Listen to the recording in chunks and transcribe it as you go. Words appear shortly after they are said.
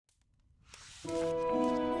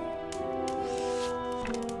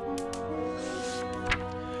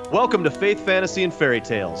Welcome to Faith, Fantasy, and Fairy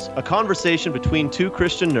Tales, a conversation between two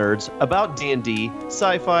Christian nerds about D&D,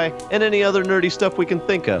 sci-fi, and any other nerdy stuff we can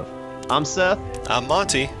think of. I'm Seth. I'm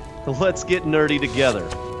Monty. Let's get nerdy together.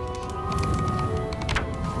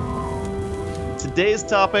 Today's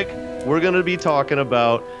topic, we're going to be talking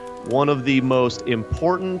about one of the most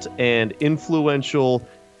important and influential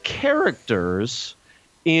characters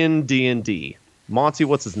in D&D. Monty,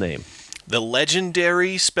 what's his name? The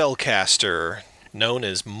legendary spellcaster known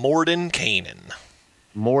as Mordenkainen.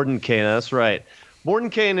 Mordenkainen, that's right.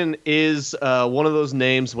 Mordenkainen is one of those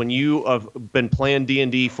names when you have been playing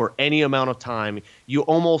D&D for any amount of time, you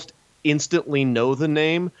almost instantly know the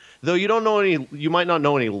name. Though you might not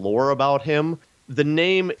know any lore about him. The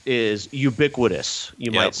name is ubiquitous,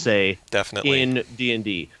 you might say, definitely. In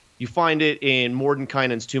D&D. You find it in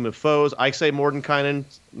Mordenkainen's Tomb of Foes. I say Mordenkainen.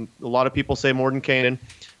 A lot of people say Mordenkainen.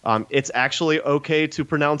 It's actually okay to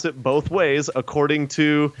pronounce it both ways according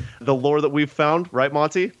to the lore that we've found. Right,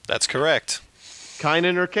 Monty? That's correct.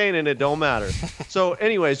 Kainen or Kanan, it don't matter. So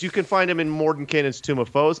anyways, you can find him in Mordenkainen's Tomb of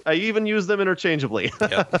Foes. I even use them interchangeably.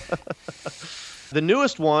 Yep. The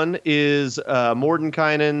newest one is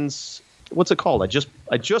Mordenkainen's... What's it called? I just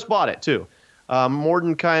bought it, too.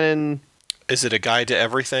 Mordenkainen... Is it a guide to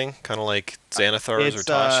everything? Kind of like Xanathar's or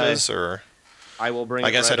Tasha's? Or I will bring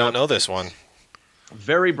I guess right I don't up. know this one.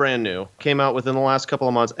 Very brand new. Came out within the last couple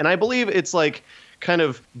of months. And I believe it's like kind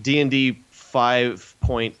of D&D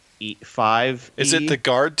 5.5. Is it the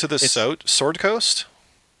Guide to the Sword Coast?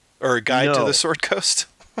 Or a Guide to the Sword Coast?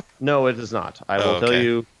 No, it is not. I will tell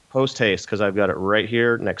you post haste because I've got it right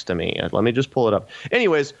here next to me. Let me just pull it up.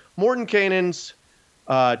 Anyways, Mordenkainen's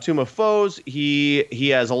Tomb of Foes. He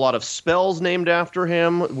has a lot of spells named after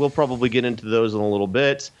him. We'll probably get into those in a little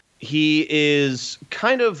bit. He is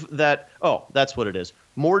kind of that... Oh, that's what it is.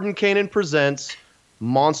 Mordenkainen presents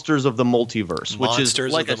Monsters of the Multiverse.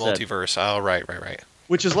 Monsters of the Multiverse. Oh, right.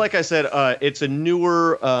 Which is, like I said, it's a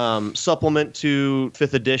newer supplement to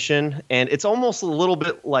 5th edition, and it's almost a little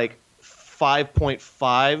bit like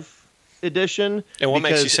 5.5 edition. And what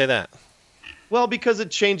makes you say that? Well, because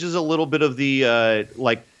it changes a little bit of the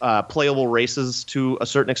playable races to a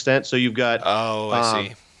certain extent. So you've got... Oh, I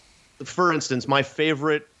see. For instance, my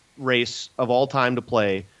favorite race of all time to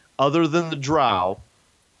play, other than the Drow,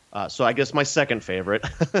 so I guess my second favorite,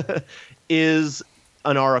 is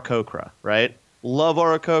an Aarakocra, right? Love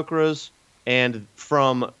Aarakocras, and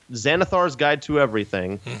from Xanathar's Guide to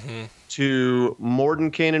Everything to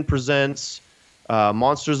Mordenkainen Presents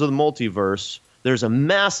Monsters of the Multiverse, there's a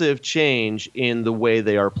massive change in the way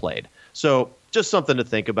they are played. So just something to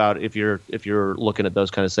think about if you're looking at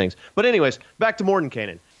those kind of things. But anyways, back to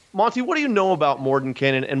Mordenkainen. Monty, what do you know about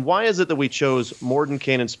Mordenkainen, and why is it that we chose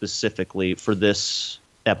Mordenkainen specifically for this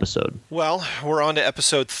episode? Well, we're on to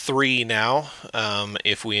episode 3 now,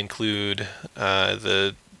 if we include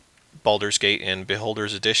the Baldur's Gate and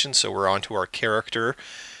Beholder's Edition, so we're on to our character.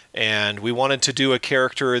 And we wanted to do a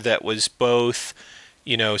character that was both,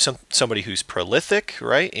 somebody who's prolific,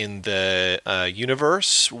 right, in the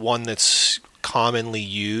universe, one that's commonly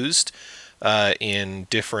used in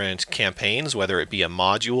different campaigns, whether it be a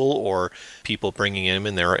module or people bringing him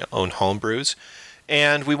in their own homebrews.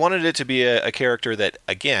 And we wanted it to be a character that,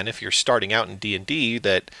 again, if you're starting out in D&D,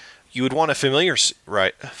 that you would want to familiarize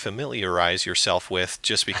yourself with,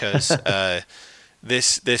 just because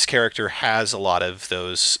this character has a lot of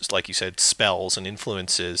those, like you said, spells and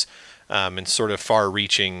influences and sort of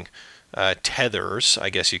far-reaching tethers, I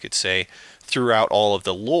guess you could say, throughout all of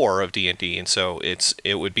the lore of D&D, and so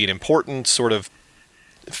it would be an important sort of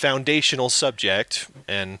foundational subject,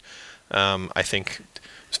 and I think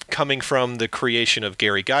coming from the creation of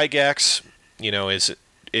Gary Gygax,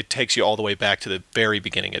 it takes you all the way back to the very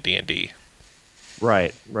beginning of D&D.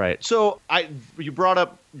 Right. So you brought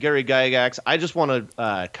up Gary Gygax. I just want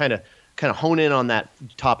to kind of hone in on that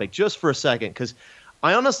topic just for a second, because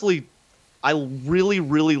I really,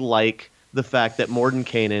 really like the fact that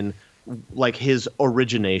Mordenkainen, like his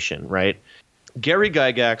origination, right? Gary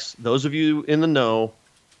Gygax, those of you in the know,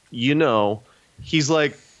 he's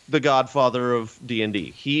like the godfather of D&D.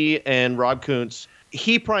 He and Rob Kuntz,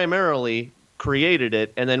 he primarily created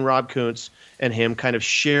it, and then Rob Kuntz and him kind of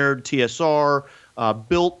shared TSR,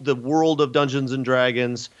 built the world of Dungeons and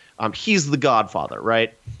Dragons. He's the godfather,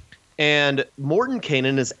 right? And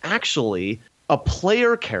Mordenkainen is actually a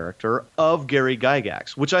player character of Gary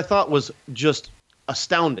Gygax, which I thought was just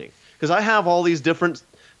astounding. Because I have all these different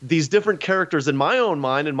these different characters in my own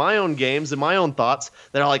mind, in my own games, in my own thoughts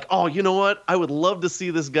that are like, oh, you know what? I would love to see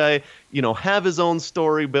this guy, have his own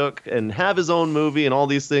storybook and have his own movie and all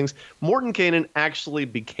these things. Mordenkainen actually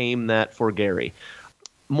became that for Gary.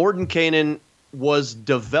 Mordenkainen was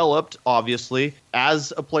developed, obviously,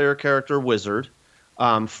 as a player character wizard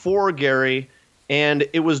for Gary, and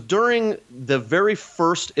it was during the very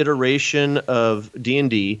first iteration of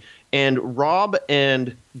D&D, and Rob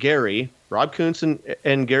Kuntz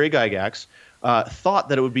and Gary Gygax thought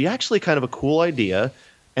that it would be actually kind of a cool idea,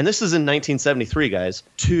 and this is in 1973, guys,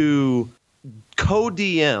 to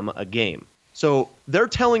co-DM a game. So they're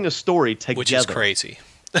telling a story together. Which is crazy.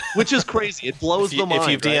 Which is crazy. It blows the mind. If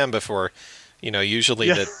you've DM'd before, usually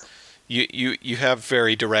that you have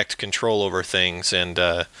very direct control over things, and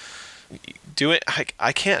do it.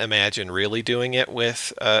 I can't imagine really doing it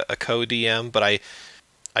with a co-DM, but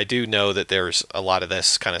I do know that there's a lot of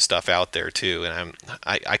this kind of stuff out there too, and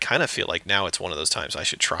I kind of feel like now it's one of those times I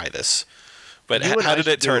should try this. But how did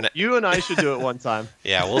it turn out? You and I should do it one time.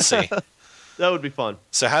 Yeah, we'll see. That would be fun.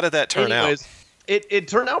 So how did that turn out? It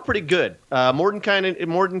turned out pretty good.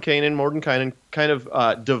 Mordenkainen kind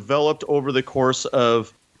of developed over the course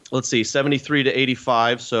of, 73 to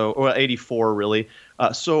 85, or 84 really.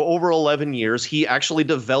 So over 11 years, he actually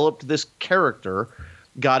developed this character,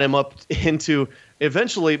 got him up into.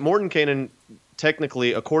 Eventually, Mordenkainen,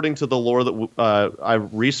 technically, according to the lore that I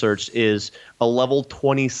researched, is a level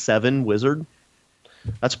 27 wizard.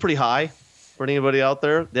 That's pretty high for anybody out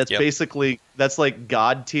there. That's that's like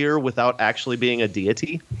God tier without actually being a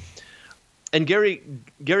deity. And Gary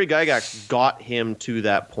Gygax got him to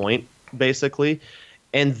that point, basically.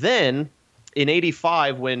 And then in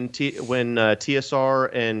 85, when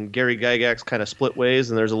TSR and Gary Gygax kind of split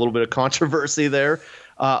ways, and there's a little bit of controversy there,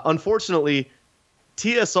 unfortunately,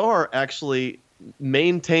 TSR actually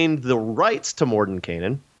maintained the rights to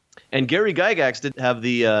Mordenkainen, and Gary Gygax didn't have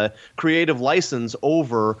the creative license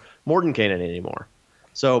over Mordenkainen anymore.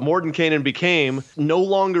 So Mordenkainen became no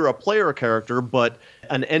longer a player character, but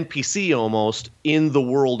an NPC almost in the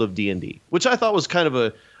world of D&D, which I thought was kind of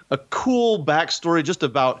a cool backstory just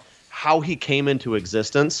about how he came into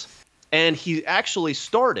existence. And he actually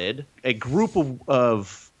started a group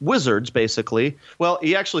of wizards, basically. Well,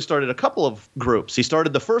 he actually started a couple of groups. He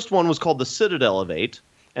started, the first one was called the Citadel of 8,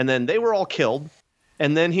 and then they were all killed.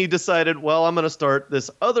 And then he decided, well, I'm going to start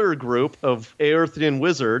this other group of Aerthian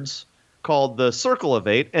wizards called the Circle of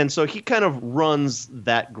 8, and so he kind of runs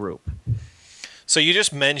that group. So you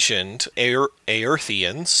just mentioned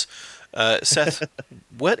Aerthians. Seth,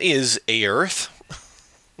 what is Aerth?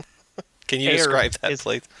 Can you describe that,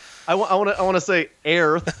 please? I want to say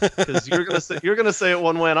Aerth, because you're gonna say it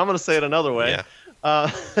one way and I'm gonna say it another way.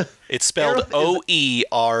 Yeah. It's spelled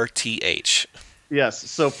Oerth.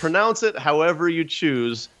 Yes. So pronounce it however you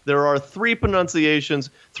choose. There are three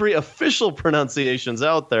official pronunciations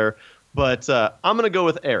out there, but I'm gonna go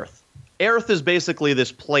with Aerth. Aerth is basically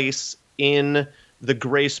this place in the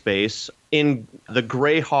gray space, in the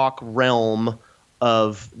Greyhawk realm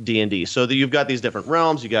of D&D. So you've got these different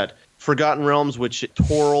realms. You got Forgotten Realms, which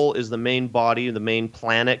Toril is the main body, the main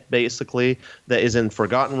planet, basically, that is in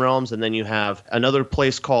Forgotten Realms. And then you have another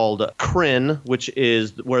place called Kryn, which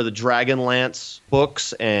is where the Dragonlance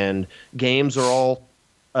books and games are all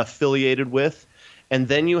affiliated with. And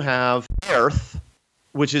then you have Aerth,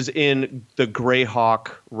 which is in the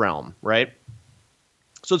Greyhawk realm, right?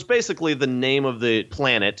 So it's basically the name of the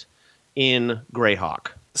planet in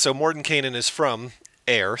Greyhawk. So Mordenkainen is from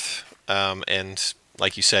Aerth, and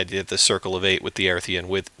like you said, you have the Circle of 8 with the Aerthian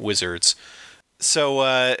wizards. So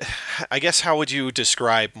I guess how would you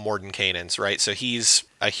describe Mordenkainen's, right? So he's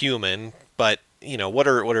a human, but what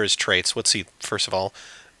are his traits? First of all,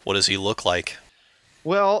 what does he look like?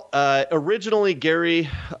 Well, originally Gary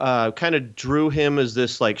kind of drew him as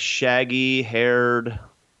this like shaggy-haired,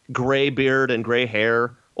 gray beard and gray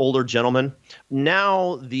hair, older gentleman.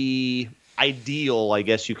 Now the ideal, I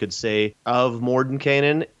guess you could say, of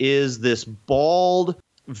Mordenkainen is this bald,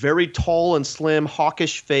 very tall and slim,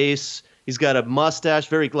 hawkish face. He's got a mustache,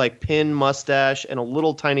 very like pin mustache, and a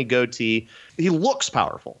little tiny goatee. He looks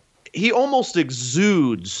powerful. He almost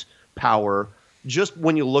exudes power just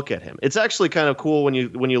when you look at him. It's actually kind of cool when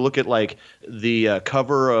you look at like the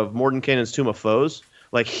cover of Mordenkainen's Tomb of Foes.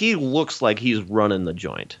 Like he looks like he's running the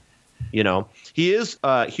joint. He is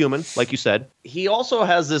human, like you said. He also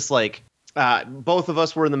has this like. Both of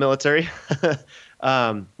us were in the military.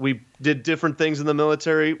 We did different things in the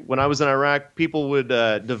military. When I was in Iraq, people would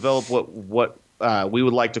develop what we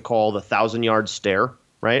would like to call the 1,000-yard stare,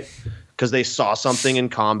 right? Because they saw something in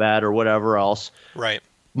combat or whatever else. Right.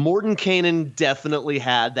 Mordenkainen definitely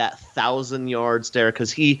had that 1,000-yard stare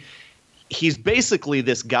because he's basically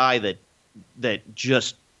this guy that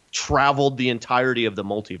just traveled the entirety of the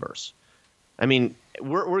multiverse. I mean,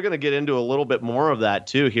 we're going to get into a little bit more of that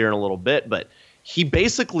too here in a little bit, but he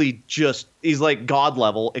basically he's like God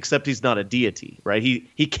level, except he's not a deity, right?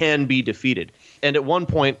 He can be defeated. And at one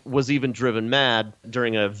point was even driven mad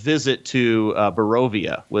during a visit to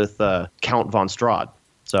Barovia with Count von Strahd.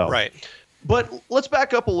 So, right. But let's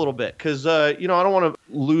back up a little bit because, I don't want to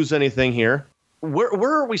lose anything here.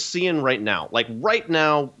 Where are we seeing right now? Like right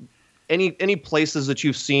now, any places that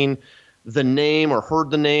you've seen the name or heard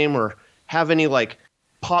the name or have any like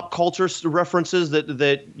pop culture references that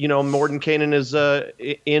Mordenkainen is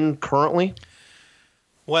in currently?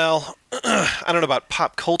 Well, I don't know about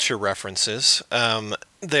pop culture references.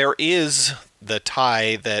 There is the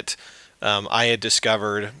tie that I had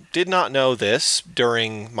discovered. Did not know this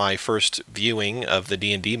during my first viewing of the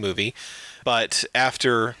D&D movie, but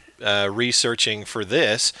after researching for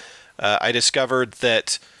this, I discovered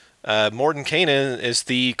that Mordenkainen is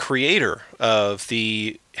the creator of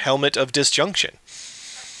the Helmet of Disjunction,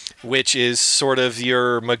 which is sort of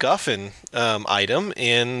your MacGuffin item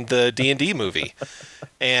in the D&D movie.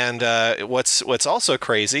 And what's also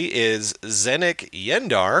crazy is Zenik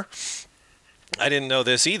Yendar. I didn't know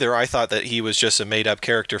this either. I thought that he was just a made-up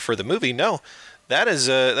character for the movie. No, that is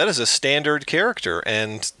a standard character.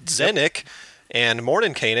 And Zenik and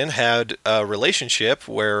Mordenkainen had a relationship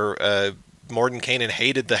where Mordenkainen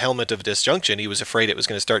hated the Helmet of Disjunction. He was afraid it was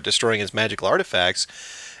going to start destroying his magical artifacts,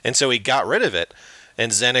 and so he got rid of it.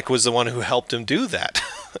 And Zenik was the one who helped him do that.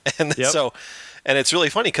 And and it's really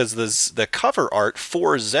funny because the cover art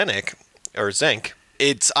for Zenk,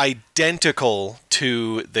 it's identical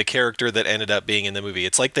to the character that ended up being in the movie.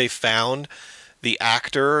 It's like they found the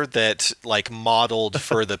actor that like modeled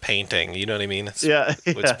for the painting. You know what I mean?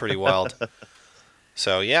 It's pretty wild.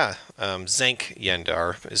 So yeah, Zenk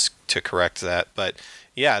Yendar is to correct that. But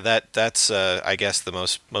yeah, that's I guess the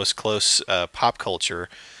most close pop culture.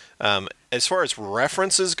 As far as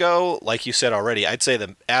references go, like you said already, I'd say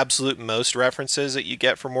the absolute most references that you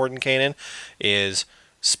get from Mordenkainen is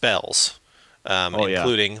spells,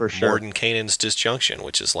 including Mordenkainen's Disjunction,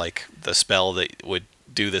 which is like the spell that would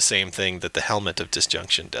do the same thing that the Helmet of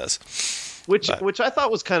Disjunction does. Which I thought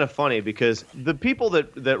was kind of funny because the people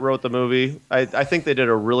that wrote the movie, I think they did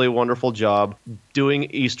a really wonderful job doing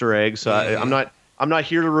Easter eggs. So I'm not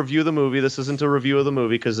here to review the movie. This isn't a review of the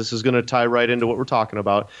movie because this is going to tie right into what we're talking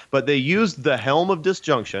about. But they used the Helm of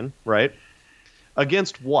Disjunction, right?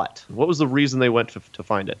 Against what? What was the reason they went to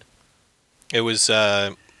find it? It was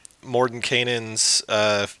Mordenkainen's.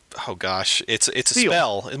 It's a seal.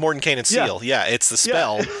 Spell. Mordenkainen's seal. Yeah, it's the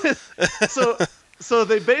spell. Yeah. So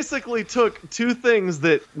they basically took two things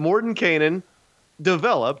that Mordenkainen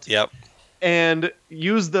developed. Yep. And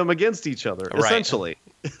used them against each other, essentially.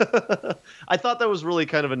 I thought that was really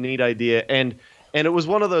kind of a neat idea, and it was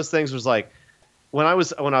one of those things. Was like when I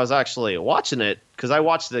was actually watching it, because I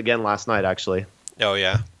watched it again last night, actually. Oh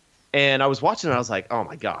yeah. And I was watching it, I was like, oh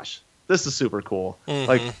my gosh, this is super cool. Mm-hmm.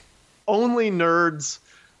 Like only nerds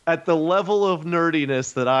at the level of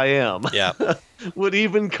nerdiness that I am, would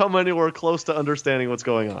even come anywhere close to understanding what's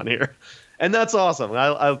going on here. And that's awesome.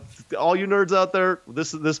 I all you nerds out there,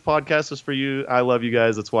 this podcast is for you. I love you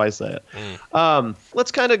guys. That's why I say it.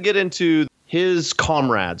 Let's kind of get into his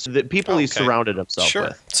comrades, the people he surrounded himself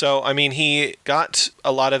with. So, I mean, he got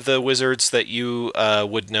a lot of the wizards that you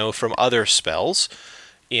would know from other spells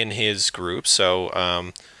in his group. So,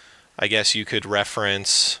 I guess you could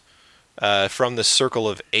reference from the Circle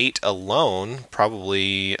of 8 alone,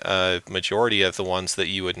 probably a majority of the ones that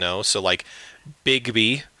you would know. So, like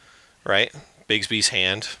Bigby. Right? Bigsby's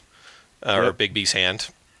Hand, or Bigby's Hand.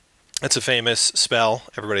 That's a famous spell.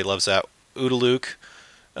 Everybody loves that. Udaluk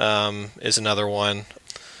is another one.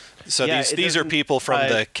 So these are people from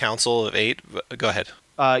the Council of 8. Go ahead.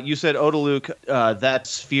 You said Udaluk, that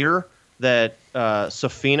sphere that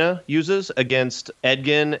Safina uses against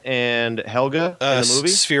Edgin and Helga in the movie?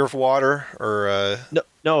 Sphere of Water, or...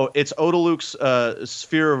 No, it's Udaluk's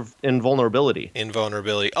sphere of invulnerability.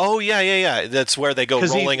 Invulnerability. Oh, yeah. That's where they go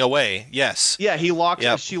rolling away. Yes. Yeah, she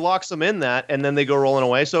locks them in that, and then they go rolling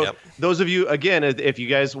away. So those of you, again, if you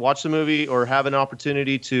guys watch the movie or have an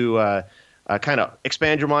opportunity to kind of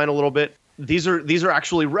expand your mind a little bit, these are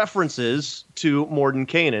actually references to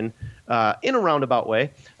Mordenkainen in a roundabout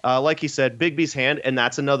way. Like he said, Bigby's Hand, and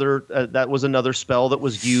that was another spell that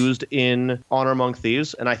was used in Honor Among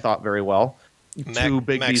Thieves, and I thought very well. two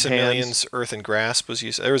big beast hands. Maximilian's Earthen Grasp was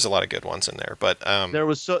used. There was a lot of good ones in there, but there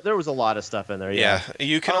was a lot of stuff in there. Yeah,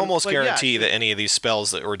 you can almost guarantee that any of these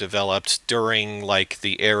spells that were developed during like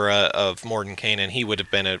the era of Mordenkainen, he would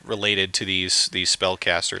have been related to these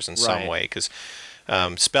spellcasters in some way, because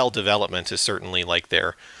spell development is certainly like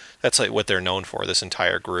that's like what they're known for. This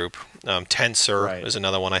entire group. Tensor is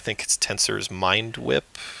another one. I think it's Tensor's Mind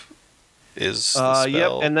Whip. Is the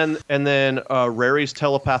spell. Yep, and then Rary's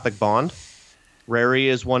Telepathic Bond. Rary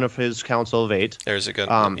is one of his Council of Eight. There's a good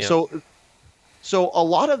one. Yeah. So a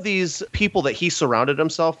lot of these people that he surrounded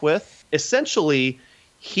himself with, essentially,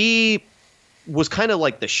 he was kind of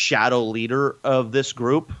like the shadow leader of this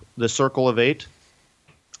group, the Circle of Eight,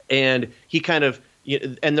 and he kind of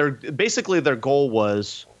their goal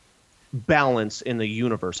was balance in the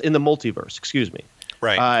universe, in the multiverse. Excuse me.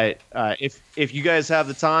 Right. If you guys have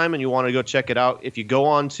the time and you want to go check it out, if you go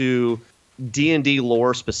on to D&D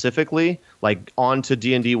lore specifically, like onto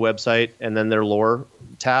D&D website and then their lore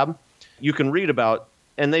tab, you can read about,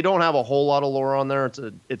 and they don't have a whole lot of lore on there.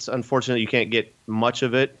 It's unfortunate you can't get much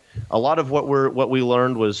of it. A lot of what we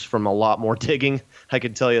learned was from a lot more digging. I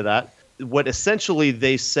can tell you that. What essentially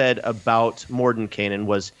they said about Mordenkainen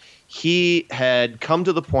was he had come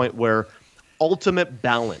to the point where ultimate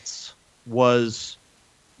balance was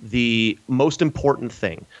the most important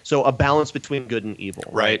thing. So a balance between good and evil,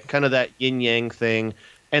 right? Kind of that yin yang thing.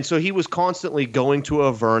 And so he was constantly going to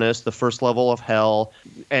Avernus, the first level of hell,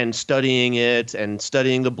 and studying it and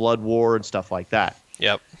studying the Blood War and stuff like that.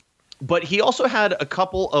 Yep. But he also had a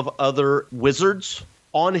couple of other wizards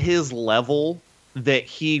on his level that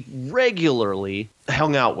he regularly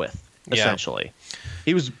hung out with, essentially.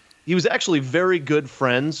 Yeah. He was actually very good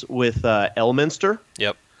friends with Elminster.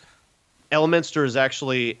 Yep. Elminster is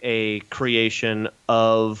actually a creation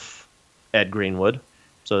of Ed Greenwood.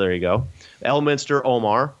 So there you go. Elminster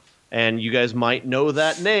Omar. And you guys might know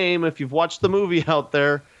that name if you've watched the movie out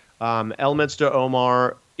there. Elminster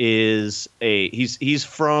Omar is he's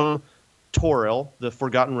from Toril, the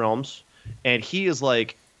Forgotten Realms. And he is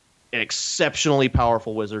like an exceptionally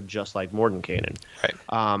powerful wizard, just like Mordenkainen.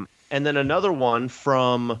 Right. And then another one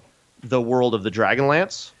from the world of the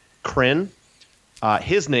Dragonlance, Kryn.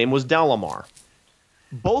 His name was Dalamar.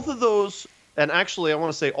 Both of those, and actually I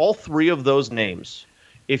want to say all three of those names,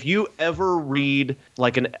 if you ever read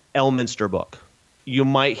like an Elminster book, you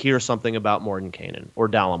might hear something about Mordenkainen or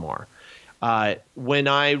Dalamar. When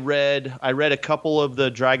I read a couple of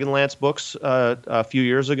the Dragonlance books a few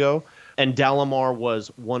years ago, and Dalamar was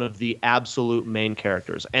one of the absolute main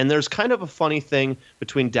characters. And there's kind of a funny thing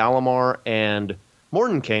between Dalamar and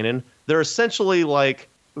Mordenkainen. They're essentially like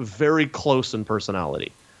very close in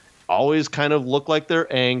personality. Always kind of look like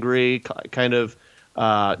they're angry, kind of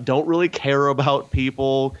don't really care about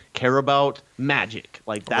people, care about magic.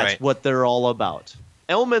 Like that's what they're all about.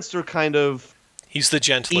 Elminster kind of he's the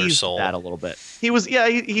gentler soul. That a little bit. He was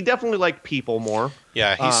he definitely liked people more.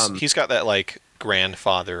 Yeah, he's got that like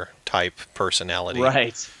grandfather type personality.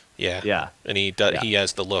 Right. Yeah. Yeah. And he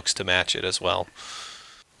has the looks to match it as well.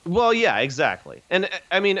 Well, yeah, exactly. And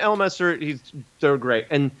I mean, Elminster, they're great.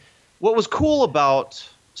 And what was cool about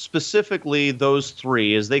specifically those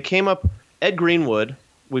three is they came up. Ed Greenwood,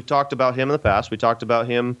 we've talked about him in the past. We talked about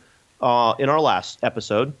him in our last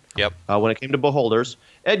episode. Yep. When it came to Beholders,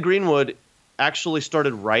 Ed Greenwood actually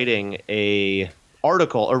started writing a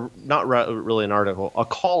article, or not really an article, a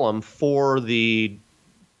column for the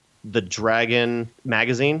Dragon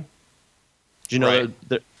magazine. Did you know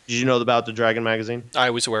Did you know about the Dragon magazine? I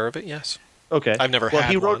was aware of it. Yes. Okay. I've never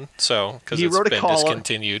had one, so because it's been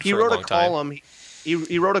discontinued for a long time.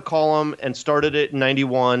 He wrote a column and started it in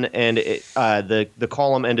 91, and the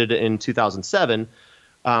column ended in 2007.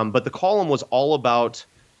 But the column was all about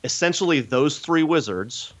essentially those three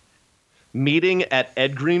wizards meeting at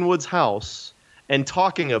Ed Greenwood's house and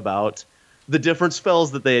talking about the different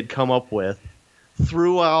spells that they had come up with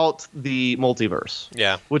throughout the multiverse.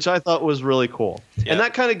 Yeah. Which I thought was really cool. Yeah. And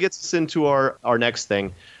that kind of gets us into our next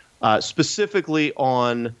thing, specifically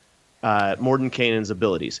on Mordenkainen's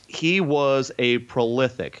abilities. He was a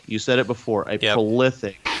prolific, you said it before,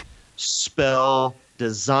 prolific spell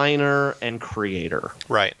designer and creator.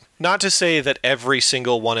 Right. Not to say that every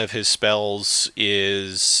single one of his spells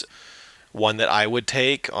is one that I would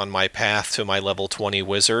take on my path to my level 20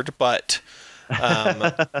 wizard, but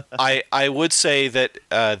I would say that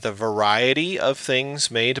the variety of things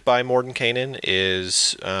made by Mordenkainen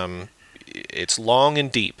is it's long and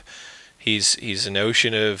deep. He's an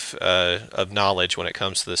ocean of knowledge when it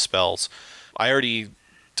comes to the spells. I already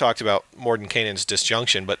talked about Mordenkainen's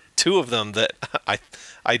disjunction, but two of them that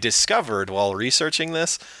I discovered while researching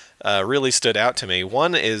this really stood out to me.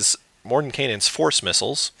 One is Mordenkainen's Force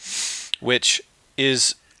Missiles, which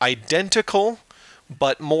is identical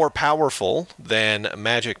but more powerful than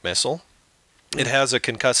Magic Missile. It has a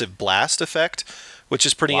concussive blast effect, which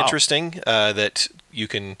is pretty interesting, that you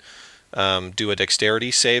can do a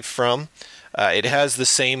dexterity save from. It has the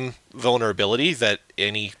same vulnerability that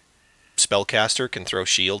any spellcaster can throw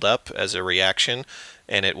shield up as a reaction,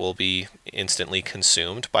 and it will be instantly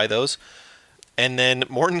consumed by those. And then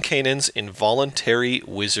Mordenkainen's Involuntary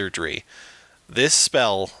Wizardry. This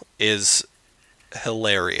spell is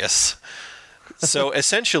hilarious. So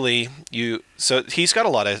essentially, he's got a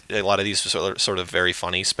lot of these sort of very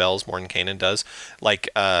funny spells. Mordenkainen does, like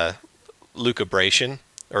Lucubration,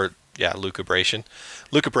 Lucubration.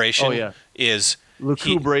 Lucubration is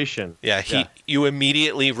Lucubration. You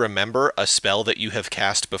immediately remember a spell that you have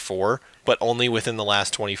cast before, but only within the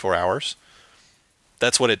last 24 hours.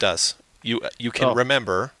 That's what it does. You can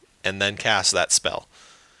remember and then cast that spell.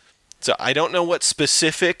 So I don't know what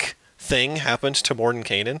specific thing happened to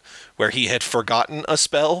Mordenkainen where he had forgotten a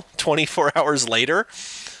spell 24 hours later.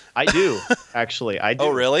 I do, actually. I do. Oh,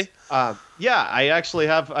 really? Yeah, I actually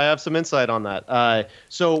have some insight on that.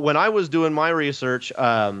 So when I was doing my research,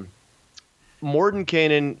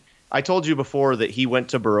 Mordenkainen, I told you before that he went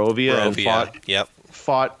to Barovia and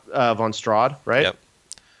fought von Strahd, right? Yep.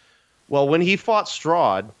 Well, when he fought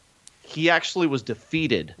Strahd, he actually was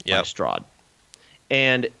defeated by Strahd.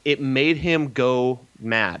 And it made him go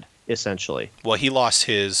mad, essentially. Well, he lost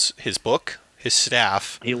his book, his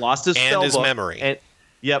staff. He lost his spell his book, memory.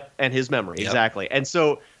 And his memory, exactly. And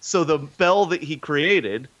so the spell that he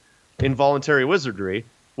created, Involuntary Wizardry,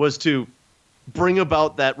 was to bring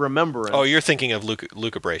about that remembrance. Oh, you're thinking of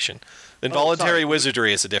Lucubration. Involuntary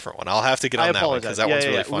Wizardry is a different one. I'll have to get on that one because that one's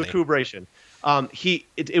really funny. Lucubration.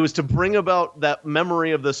 It was to bring about that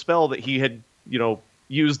memory of the spell that he had,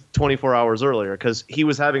 used 24 hours earlier because he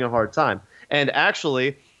was having a hard time. And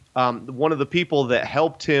actually, one of the people that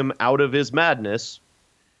helped him out of his madness,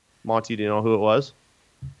 Monty, do you know who it was?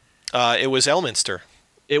 It was Elminster.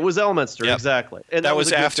 It was Elminster, exactly. And that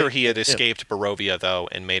was after he had escaped Barovia, though,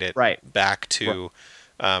 and made it back to...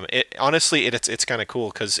 Honestly, it's kind of cool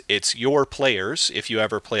because it's your players, if you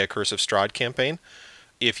ever play a Curse of Strahd campaign,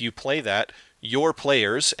 if you play that, your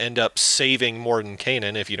players end up saving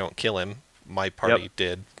Mordenkainen if you don't kill him. My party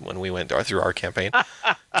did when we went through our campaign.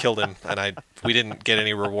 Killed him, and we didn't get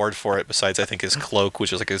any reward for it besides, I think, his cloak,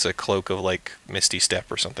 which is a cloak of, like, Misty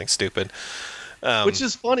Step or something stupid. Which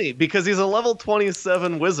is funny, because he's a level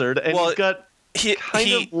 27 wizard, and he's got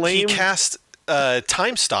kind of lame... He cast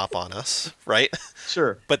Time Stop on us, right?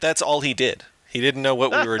 Sure. But that's all he did. He didn't know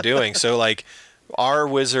what we were doing. So, like, our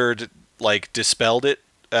wizard, like, dispelled it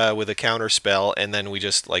with a counter spell, and then we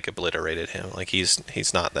just, like, obliterated him. Like,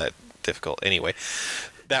 he's not that difficult. Anyway,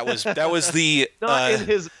 that was the not in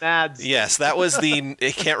his mad state. Yes, that was the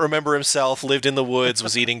he can't remember himself, lived in the woods,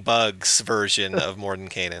 was eating bugs version of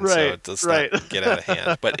Mordenkainen. Right, so let's not get out of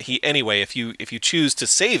hand. But if you choose to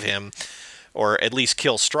save him, or at least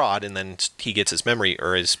kill Strahd, and then he gets his memory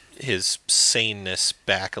or his saneness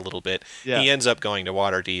back a little bit, he ends up going to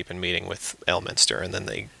Waterdeep and meeting with Elminster, and then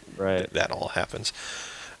that all happens.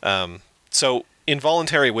 So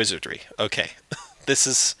Involuntary Wizardry. Okay, this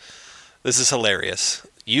is hilarious.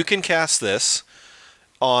 You can cast this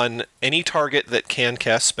on any target that can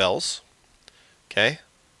cast spells. Okay?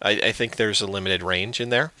 I think there's a limited range in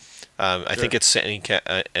there. I think it's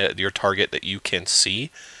your target that you can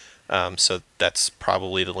see. So that's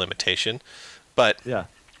probably the limitation. But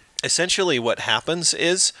essentially what happens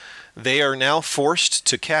is they are now forced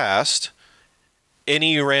to cast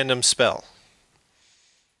any random spell.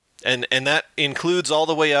 And that includes all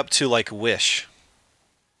the way up to, like, Wish.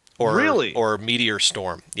 Or Meteor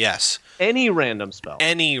Storm. Yes. Any random spell.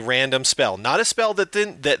 Any random spell. Not a spell that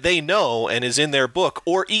they know and is in their book,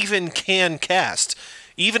 or even can cast.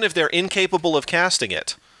 Even if they're incapable of casting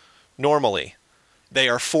it, normally, they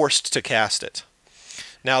are forced to cast it.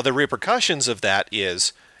 Now, the repercussions of that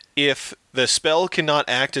is, if the spell cannot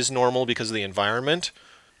act as normal because of the environment,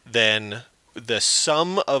 then the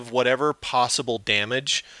sum of whatever possible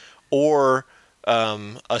damage or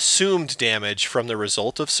assumed damage from the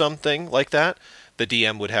result of something like that, the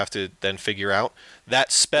DM would have to then figure out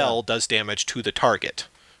that spell does damage to the target,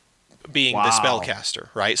 being the spellcaster,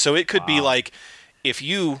 right? So it could be like, if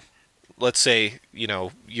you, let's say,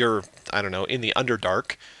 you're, I don't know, in the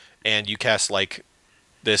Underdark, and you cast, like,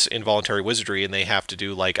 this Involuntary Wizardry, and they have to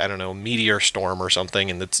do, like, I don't know, Meteor Storm or something,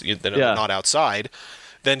 and they're not outside,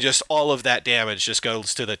 then just all of that damage just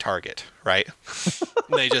goes to the target, right?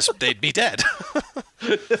 They'd be dead.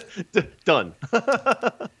 Done.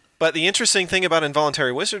 But the interesting thing about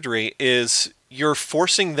Involuntary Wizardry is you're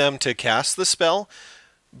forcing them to cast the spell,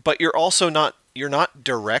 but you're not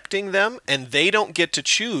directing them, and they don't get to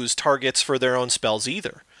choose targets for their own spells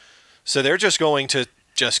either. So they're just going to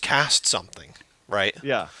just cast something, right?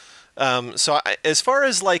 Yeah. As far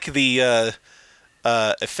as like the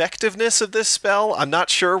effectiveness of this spell, I'm not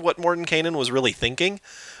sure what Mordenkainen was really thinking,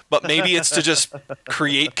 but maybe it's to just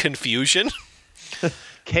create confusion.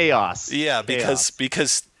 Chaos. Yeah, because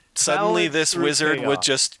suddenly this wizard chaos. would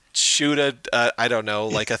just shoot I don't know,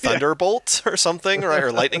 like a thunderbolt or something, right,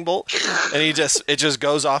 or lightning bolt, and it just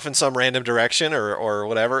goes off in some random direction or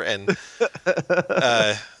whatever, and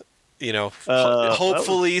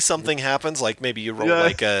hopefully something happens, like maybe you roll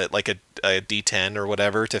like a D10 or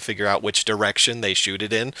whatever to figure out which direction they shoot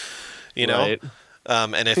it in, Right.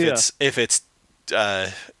 And if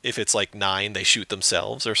it's like 9, they shoot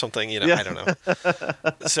themselves or something, I don't know.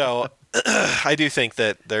 So I do think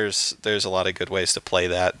that there's a lot of good ways to play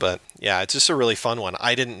that, but yeah, it's just a really fun one.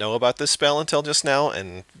 I didn't know about this spell until just now,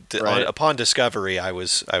 and upon discovery, I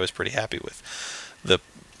was pretty happy with the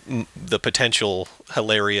potential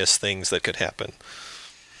hilarious things that could happen.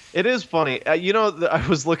 It is funny. I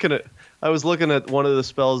was looking at one of the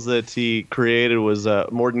spells that he created was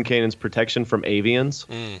Mordenkainen's protection from avians.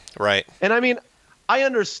 Right. And I mean, I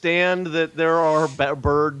understand that there are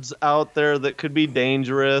birds out there that could be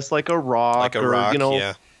dangerous, like a rock,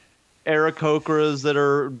 yeah. Aarakocras that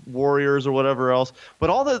are warriors or whatever else. But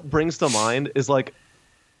all that brings to mind is like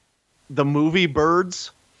the movie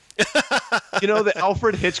Birds. The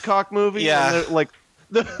Alfred Hitchcock movie. Yeah. Like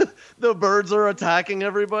the birds are attacking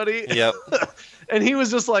everybody. Yep. And he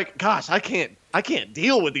was just like, gosh, I can't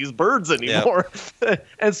deal with these birds anymore. Yep.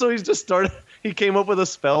 And so he came up with a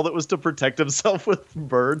spell that was to protect himself with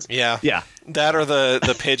birds. Yeah. Yeah. That or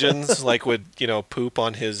the pigeons like would, poop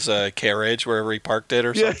on his carriage wherever he parked it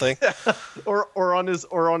or something. Yeah. Or on his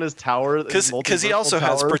tower. Because he also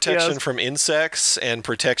has protection from insects and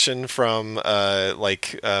protection from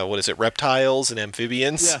reptiles and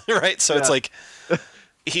amphibians, right? So it's like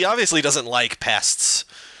he obviously doesn't like pests.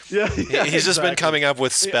 Yeah, he's just been coming up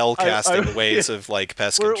with spell casting ways of like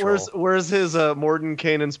pest control. Where's his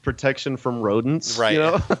Mordenkainen's protection from rodents? Right.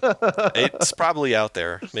 It's probably out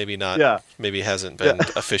there. Maybe not. Yeah. Maybe hasn't been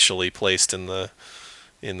officially placed in the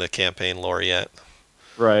campaign lore yet.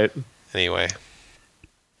 Right. Anyways,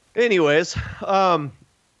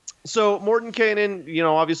 so Mordenkainen,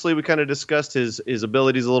 you we kind of discussed his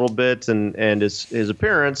abilities a little bit and his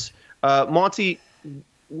appearance. Monty,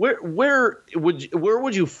 where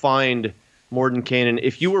would you find Mordenkainen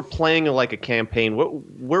if you were playing like a campaign?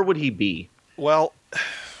 Where would he be? Well,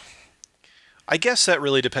 I guess that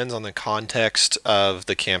really depends on the context of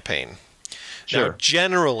the campaign. Sure. Now,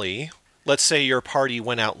 generally, let's say your party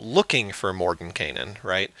went out looking for Mordenkainen,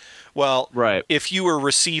 right? Well, right. If you were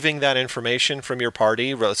receiving that information from your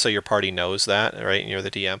party, let's say your party knows that, right, and you're the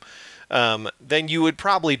DM, then you would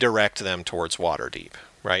probably direct them towards Waterdeep,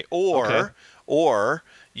 right? Or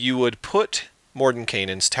you would put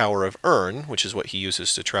Mordenkainen's Tower of Urn, which is what he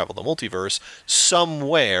uses to travel the multiverse,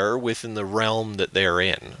 somewhere within the realm that they're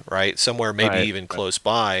in, right? Somewhere maybe even close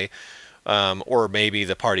by, or maybe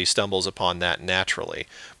the party stumbles upon that naturally.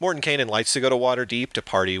 Mordenkainen likes to go to Waterdeep to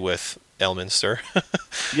party with Elminster.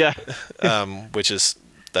 Yeah.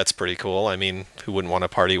 That's pretty cool. I mean, who wouldn't want to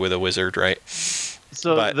party with a wizard, right?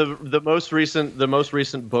 So the most recent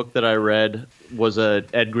book that I read was a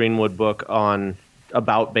Ed Greenwood book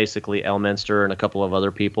about basically Elminster and a couple of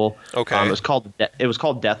other people. Okay. It was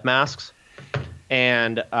called Death Masks,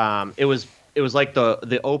 and it was like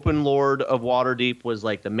the Open Lord of Waterdeep was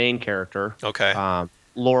like the main character. Okay.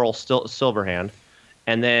 Laurel Silverhand,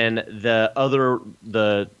 and then the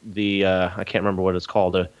I can't remember what it's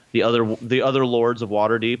called. The other lords of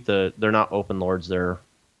Waterdeep. They're not open lords. They're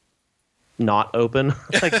not open,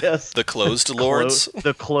 I guess. The closed lords.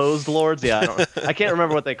 The closed lords. Yeah, I can't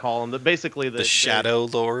remember what they call them. But basically, the shadow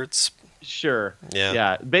lords. Sure. Yeah.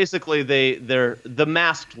 Yeah. Basically, they're the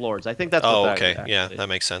masked lords. I think that's. Okay. Yeah, that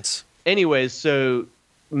makes sense. Anyways, so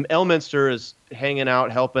Elminster is hanging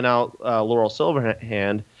out, helping out Laurel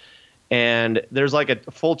Silverhand, and there's like a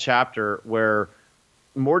full chapter where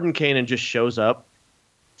Mordenkainen just shows up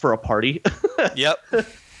for a party. Yep.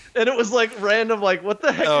 And it was like random, like, what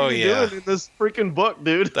the heck are you doing in this freaking book,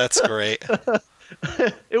 dude? That's great.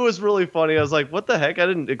 It was really funny. I was like, what the heck? I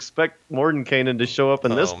didn't expect Mordenkainen to show up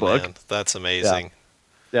in this book. Man, that's amazing.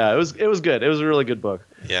 Yeah, it was good. It was a really good book.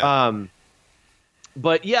 Yeah.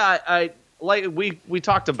 But yeah, I like we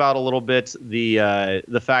talked about a little bit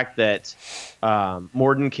the fact that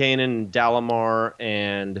Mordenkainen, Dalamar,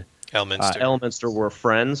 and Elminster were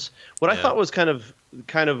friends. What I thought was kind of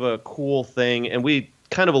a cool thing, and we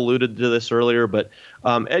kind of alluded to this earlier, but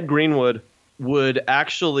Ed Greenwood would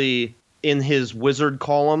actually, in his wizard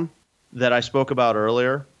column that I spoke about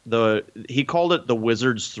earlier, he called it the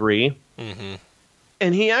Wizards 3. Mm-hmm.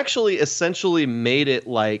 And he actually essentially made it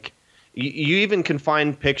like, you even can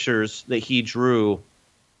find pictures that he drew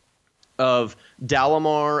of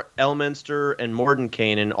Dalamar, Elminster, and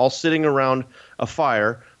Mordenkainen all sitting around a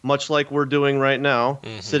fire, much like we're doing right now,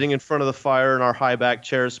 sitting in front of the fire in our high-back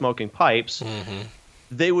chairs smoking pipes. Mm-hmm.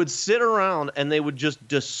 They would sit around and they would just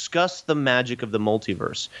discuss the magic of the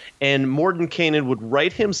multiverse. And Mordenkainen would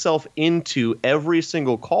write himself into every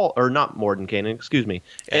single call, or not Mordenkainen, excuse me,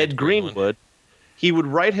 Ed Greenwood. He would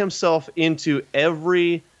write himself into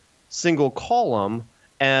every single column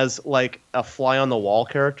as like a fly on the wall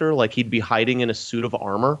character, like he'd be hiding in a suit of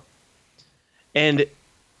armor. And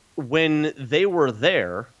when they were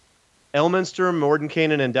there, Elminster,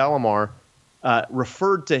 Mordenkainen, and Dalamar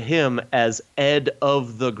referred to him as Ed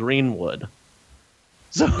of the Greenwood.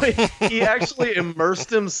 So he actually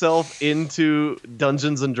immersed himself into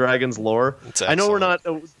Dungeons and Dragons lore. I know we're not...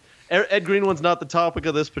 Ed Greenwood's not the topic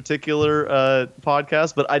of this particular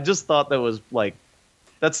podcast, but I just thought that was like...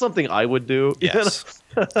 That's something I would do. Yes.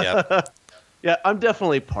 Yep. Yeah, I'm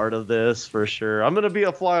definitely part of this for sure. I'm going to be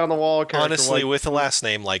a fly on the wall character. Honestly, with a last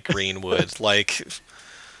name like Greenwood, like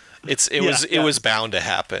it was bound to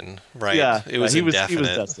happen, right? Yeah, it was indefinite. He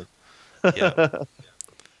was destined. Yeah.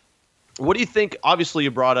 What do you think? Obviously,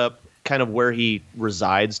 you brought up kind of where he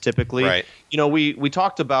resides typically. Right. You know, we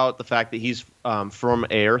talked about the fact that he's from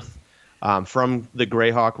Aerith, from the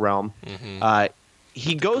Greyhawk realm. Mm-hmm.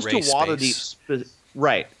 He goes to Waterdeep.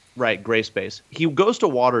 Right, gray space. He goes to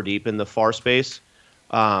Waterdeep in the far space,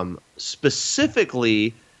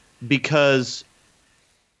 specifically because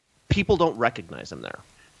people don't recognize him there,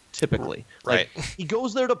 typically. Right. Like, he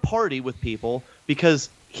goes there to party with people because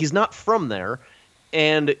he's not from there,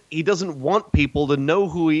 and he doesn't want people to know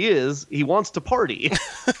who he is. He wants to party.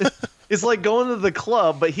 It's like going to the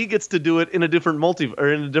club, but he gets to do it in a different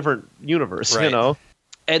in a different universe, right. You know?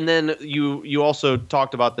 And then you also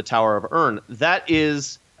talked about the Tower of Urn. That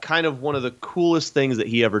is kind of one of the coolest things that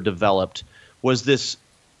he ever developed, was this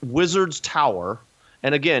wizard's tower.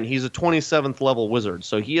 And again, he's a 27th level wizard,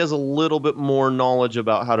 so he has a little bit more knowledge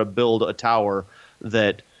about how to build a tower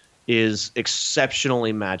that is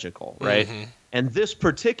exceptionally magical, right? Mm-hmm. And this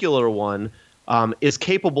particular one is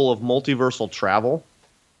capable of multiversal travel.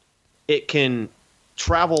 It can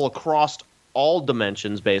travel across all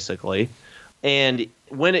dimensions, basically. And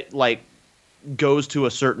when it like goes to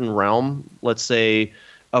a certain realm, let's say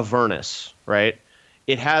Avernus, right?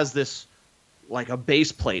 It has this like a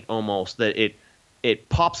base plate almost that it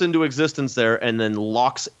pops into existence there and then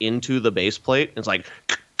locks into the base plate. It's like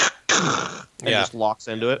and just locks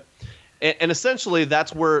into it. And essentially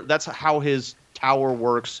that's how his tower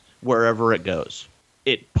works wherever it goes.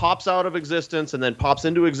 It pops out of existence and then pops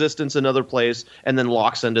into existence another place and then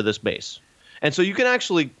locks into this base. And so you can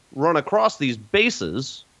actually run across these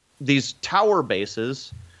bases, these tower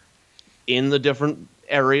bases, in the different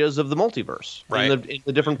areas of the multiverse, right. in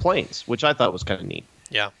the different planes, which I thought was kind of neat.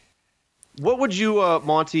 Yeah. What would you,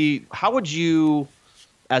 Monty, how would you,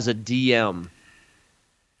 as a DM,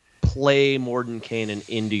 play Mordenkainen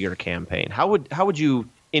into your campaign? How would you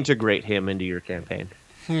integrate him into your campaign?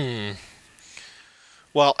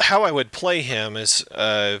 Well, how I would play him is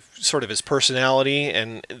sort of his personality,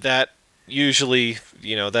 and that usually,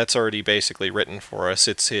 that's already basically written for us.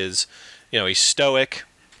 It's his, he's stoic.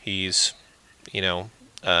 He's,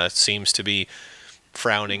 seems to be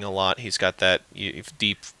frowning a lot. He's got that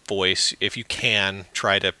deep voice. If you can,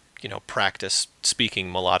 try to, practice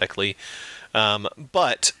speaking melodically.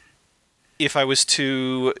 But if I was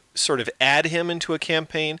to sort of add him into a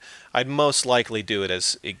campaign, I'd most likely do it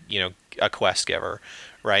as, a quest giver,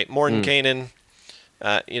 right? Mordenkainen,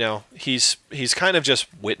 he's kind of just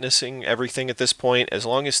witnessing everything at this point. As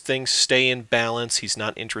long as things stay in balance, he's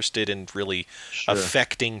not interested in really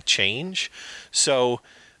affecting change. So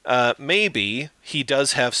maybe he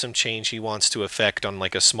does have some change he wants to affect on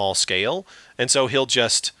like a small scale, and so he'll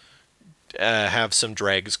just have some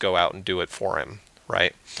dregs go out and do it for him,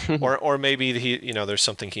 right? or maybe he, there's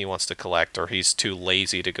something he wants to collect, or he's too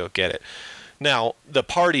lazy to go get it. Now, the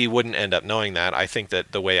party wouldn't end up knowing that. I think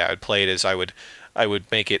that the way I would play it is I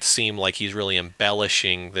would make it seem like he's really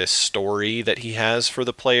embellishing this story that he has for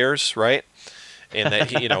the players, right? And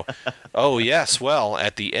that he, oh yes, well,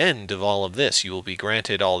 at the end of all of this, you will be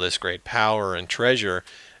granted all this great power and treasure,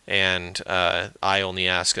 and I only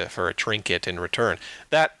ask for a trinket in return.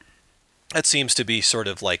 That seems to be sort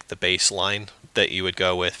of like the baseline that you would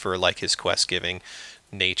go with for like his quest giving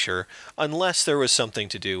nature, unless there was something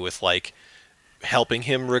to do with like helping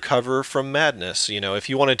him recover from madness. If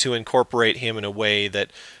you wanted to incorporate him in a way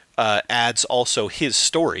that adds also his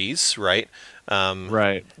stories, right?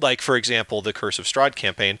 Right. Like, for example, the Curse of Strahd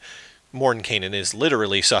campaign, Mordenkainen is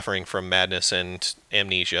literally suffering from madness and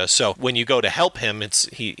amnesia. So when you go to help him,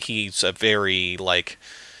 he's a very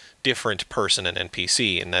different person and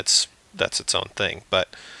NPC, and that's its own thing.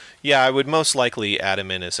 But yeah, I would most likely add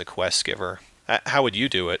him in as a quest giver. How would you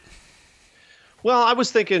do it? Well, I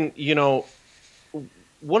was thinking,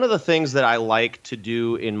 one of the things that I like to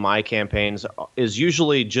do in my campaigns is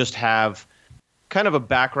usually just have kind of a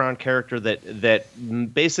background character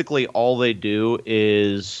that basically all they do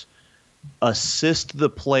is assist the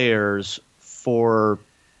players for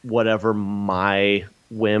whatever my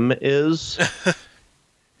whim is.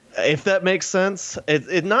 If that makes sense.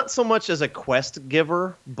 It not so much as a quest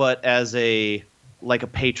giver, but as a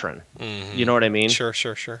patron. Mm-hmm. You know what I mean? Sure.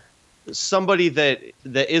 Somebody that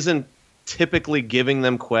isn't typically giving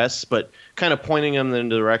them quests, but kind of pointing them in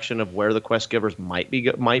the direction of where the quest givers might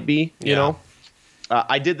be. You know,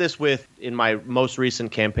 I did this in my most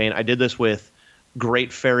recent campaign. I did this with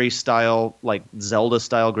Great Fairy style, like Zelda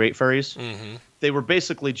style Great Fairies. Mm-hmm. They were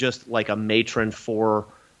basically just like a matron for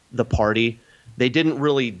the party. They didn't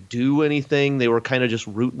really do anything. They were kind of just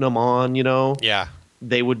rooting them on, Yeah.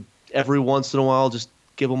 They would every once in a while just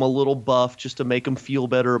give them a little buff just to make them feel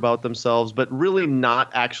better about themselves, but really not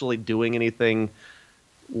actually doing anything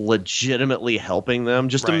legitimately helping them,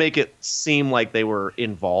 just to make it seem like they were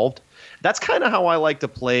involved. That's kind of how I like to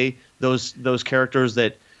play those characters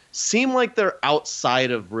that seem like they're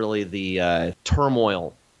outside of really the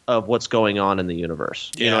turmoil of what's going on in the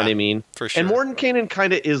universe. You know what I mean? For sure. And Mordenkainen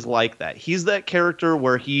kind of is like that. He's that character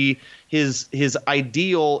where his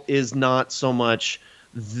ideal is not so much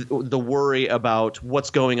the worry about what's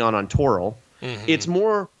going on Toril. Mm-hmm. It's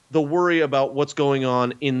more the worry about what's going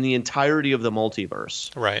on in the entirety of the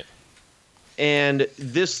multiverse. Right. And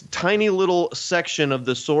this tiny little section of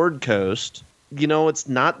the Sword Coast, it's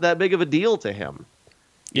not that big of a deal to him.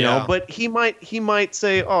 You know, but he might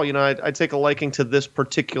say, oh, I take a liking to this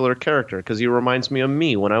particular character because he reminds me of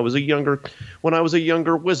me when I was a younger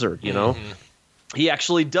wizard. Mm-hmm. He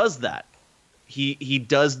actually does that. He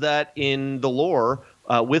does that in the lore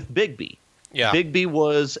with Bigby. Yeah, Bigby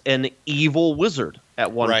was an evil wizard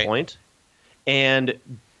at one point, and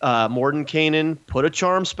Mordenkainen put a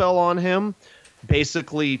charm spell on him,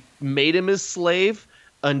 basically made him his slave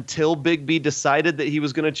until Bigby decided that he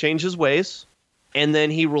was going to change his ways. And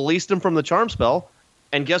then he released him from the charm spell,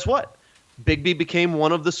 and guess what? Bigby became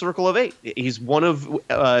one of the Circle of Eight. He's one of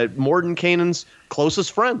Mordenkainen's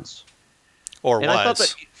closest friends. Or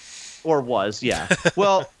was, yeah.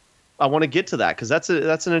 Well, I want to get to that because that's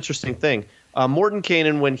an interesting thing.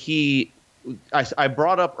 Mordenkainen, when I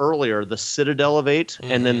brought up earlier the Citadel of Eight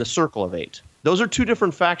and then the Circle of Eight. Those are two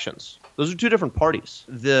different factions. Those are two different parties.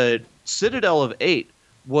 The Citadel of Eight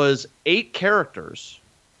was 8 characters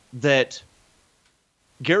that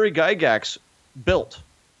Gary Gygax built.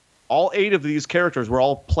 All 8 of these characters were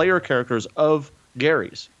all player characters of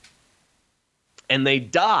Gary's. And they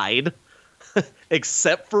died,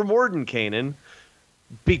 except for Mordenkainen,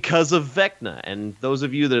 because of Vecna. And those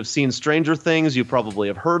of you that have seen Stranger Things, you probably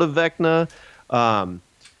have heard of Vecna.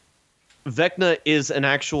 Vecna is an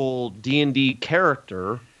actual D&D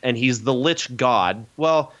character, and he's the Lich God.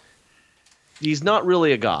 Well, he's not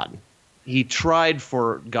really a god. He tried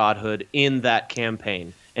for godhood in that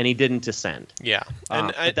campaign, and he didn't ascend. Yeah,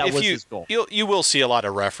 and that was his goal. You will see a lot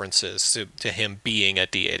of references to him being a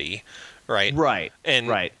deity, right? Right, and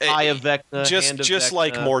right. Eye of Vecna, just Vecna.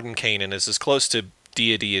 Like Mordenkainen is as close to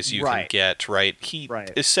deity as you can get, right? He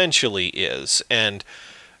essentially is. And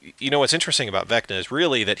what's interesting about Vecna is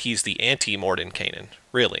really that he's the anti-Mordenkainen,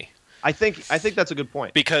 really. I think that's a good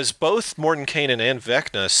point. Because both Mordenkainen and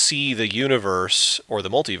Vecna see the universe or the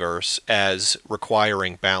multiverse as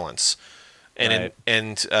requiring balance.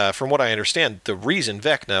 And from what I understand, the reason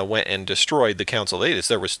Vecna went and destroyed the Council of Eight is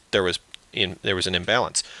there was an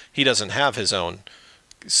imbalance. He doesn't have his own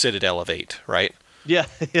Citadel of Eight, right? Yeah.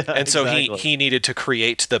 And so he needed to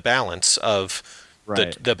create the balance of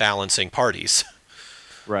the balancing parties.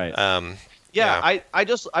 Right.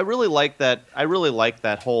 I really like that. I really like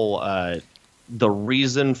that whole the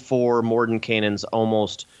reason for Mordenkainen's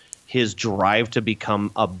almost his drive to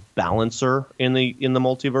become a balancer in the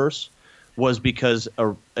multiverse was because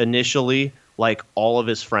initially, like, all of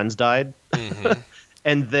his friends died,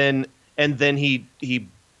 and then he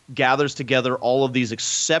gathers together all of these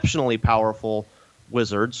exceptionally powerful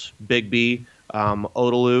wizards, Bigby,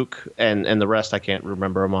 Odaluk, and the rest I can't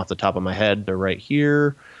remember them off the top of my head. They're right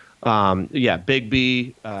here. Yeah, Big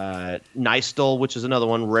B, Nystal, which is another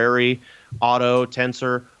one, Rary, Otto,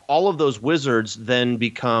 Tensor. All of those wizards then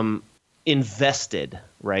become invested,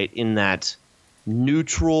 right, in that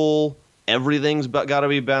neutral, everything's got to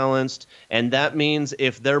be balanced. And that means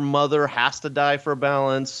if their mother has to die for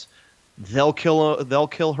balance, they'll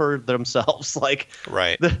kill her themselves. Like,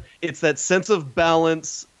 right. It's that sense of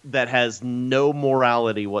balance that has no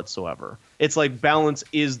morality whatsoever. It's like balance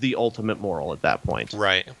is the ultimate moral at that point.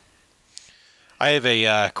 Right. I have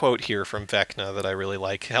a quote here from Vecna that I really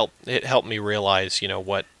like. It helped me realize,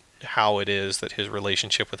 how it is that his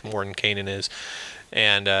relationship with Mordenkainen is.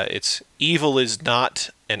 And it's, evil is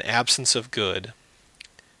not an absence of good.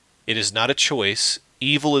 It is not a choice.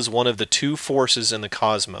 Evil is one of the two forces in the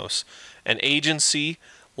cosmos, an agency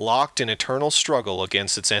locked in eternal struggle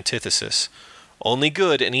against its antithesis. Only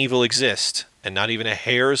good and evil exist, and not even a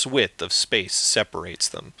hair's width of space separates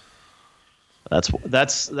them.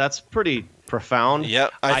 That's pretty profound. Yeah,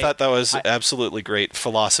 I thought that was absolutely great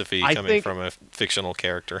philosophy coming from a fictional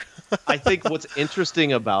character. I think what's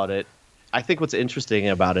interesting about it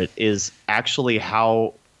is actually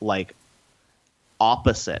how like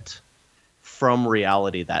opposite from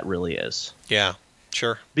reality that really is. Yeah,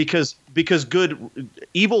 sure. Because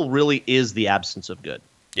evil really is the absence of good.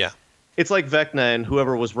 Yeah. It's like Vecna, and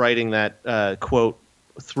whoever was writing that quote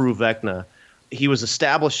through Vecna, he was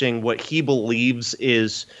establishing what he believes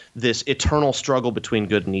is this eternal struggle between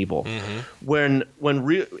good and evil.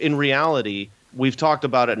 Mm-hmm. In reality, we've talked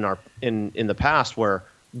about it in the past, where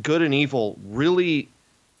good and evil really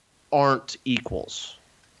aren't equals.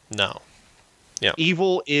 No. Yeah.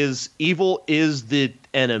 Evil is the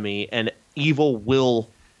enemy, and evil will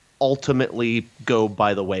ultimately go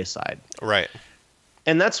by the wayside. Right.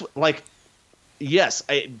 And that's like, yes,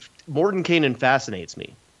 Mordenkainen fascinates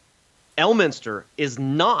me. Elminster is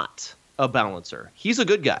not a balancer. He's a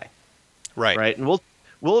good guy. Right. Right. And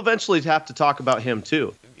we'll eventually have to talk about him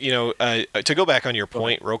too. To go back on your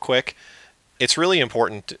point real quick, it's really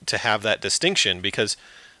important to have that distinction, because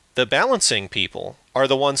the balancing people are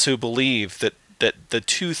the ones who believe that the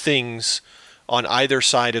two things on either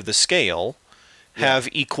side of the scale have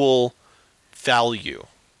equal value.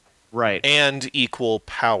 Right. And equal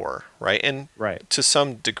power, right? And to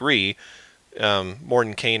some degree,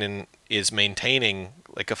 Mordenkainen is maintaining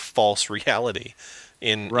like a false reality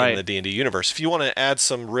in the D&D universe. If you want to add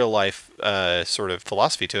some real life sort of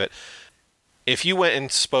philosophy to it, if you went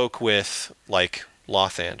and spoke with like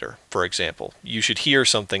Lothander, for example, you should hear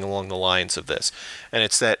something along the lines of this. And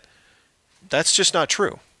it's that's just not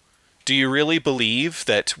true. Do you really believe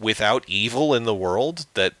that without evil in the world,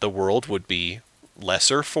 that the world would be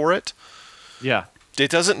lesser for it? Yeah.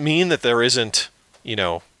 It doesn't mean that there isn't,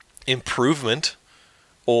 improvement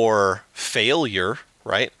or failure,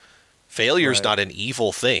 right? Failure's not an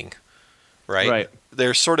evil thing, right? Right.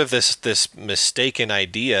 There's sort of this mistaken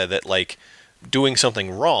idea that like doing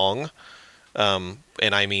something wrong, and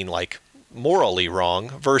I mean like morally wrong,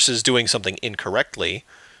 versus doing something incorrectly,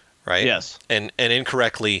 right? Yes. And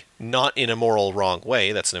incorrectly, not in a moral wrong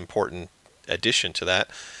way, that's an important addition to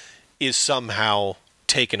that, is somehow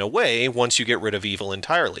taken away once you get rid of evil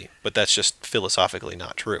entirely. But that's just philosophically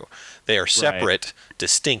not true. They are separate,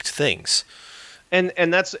 distinct things. And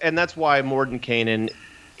that's why Mordenkainen,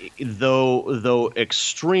 though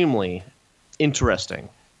extremely interesting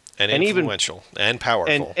and influential and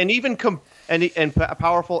powerful and even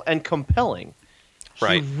powerful and compelling,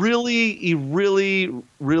 right? He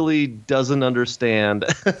really doesn't understand.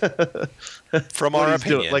 From our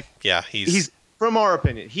opinion, he's from our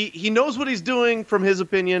opinion. He knows what he's doing from his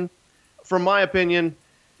opinion. From my opinion,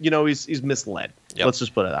 he's misled. Yep. Let's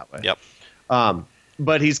just put it that way. Yep.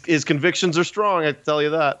 But his convictions are strong, I tell you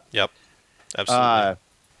that. Yep. Absolutely.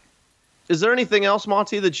 Is there anything else,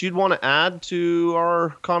 Monty, that you'd want to add to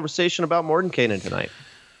our conversation about Mordenkainen tonight?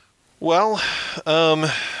 Well,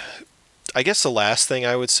 I guess the last thing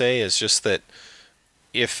I would say is just that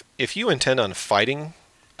if you intend on fighting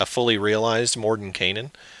a fully realized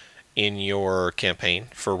Mordenkainen in your campaign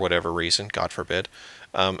for whatever reason, God forbid,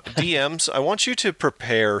 DMs, I want you to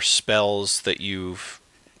prepare spells that you've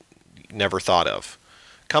never thought of.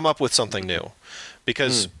 Come up with something new.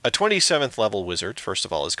 Because a 27th level wizard, first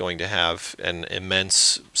of all, is going to have an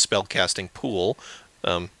immense spellcasting pool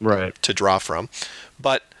to draw from.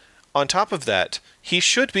 But on top of that, he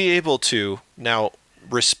should be able to, now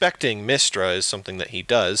respecting Mistra is something that he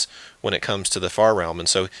does when it comes to the Far Realm, and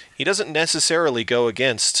so he doesn't necessarily go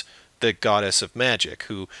against the goddess of magic,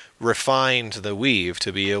 who refined the weave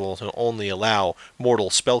to be able to only allow mortal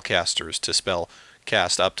spellcasters to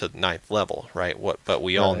spellcast up to 9th level, right? But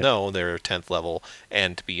we all know they're 10th level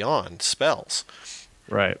and beyond spells.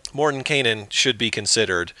 Right. Mordenkainen should be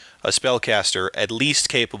considered a spellcaster at least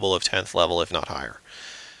capable of 10th level, if not higher,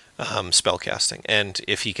 spellcasting. And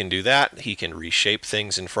if he can do that, he can reshape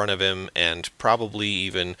things in front of him and probably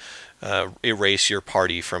even erase your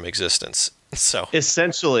party from existence. So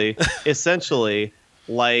essentially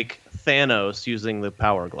like Thanos using the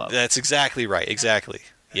Power Glove. That's exactly right. Exactly.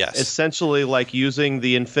 Yes. Essentially like using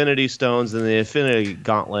the Infinity Stones and the Infinity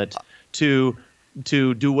Gauntlet to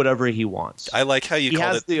do whatever he wants. I like how you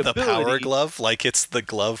call it the Power Glove, like it's the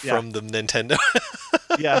glove from the Nintendo.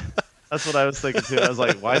 Yeah, that's what I was thinking too. I was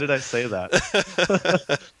like, why did I say that?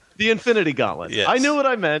 The Infinity Gauntlet. Yes. I knew what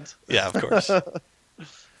I meant. Yeah, of course.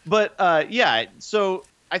 But yeah, so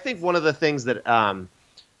I think one of the things that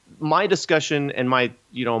my discussion and my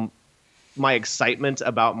excitement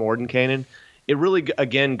about Mordenkainen, it really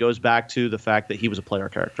again goes back to the fact that he was a player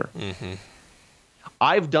character. Mm-hmm.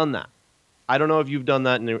 I've done that. I don't know if you've done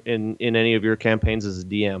that in any of your campaigns as a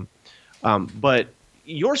DM, but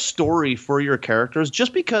your story for your characters,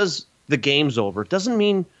 just because the game's over, doesn't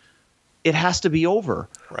mean it has to be over.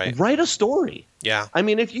 Right. Write a story. Yeah. I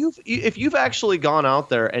mean, if you've actually gone out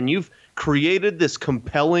there and you've created this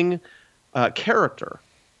compelling character,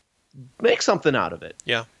 make something out of it.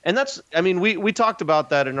 Yeah. And that's, I mean, we talked about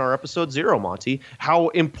that in our episode 0, Monty, how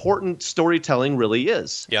important storytelling really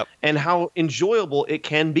is. Yep. And how enjoyable it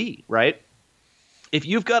can be, right? If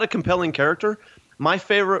you've got a compelling character, my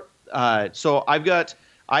favorite, so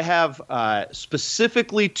I have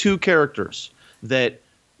specifically 2 characters that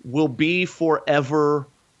will be forever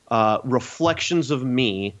reflections of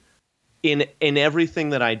me in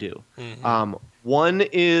everything that I do. Mm-hmm. One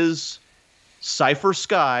is Cypher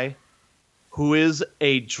Sky, who is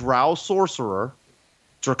a drow sorcerer,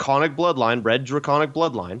 draconic bloodline, red draconic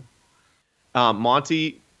bloodline.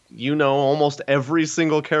 Monty, you know almost every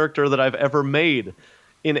single character that I've ever made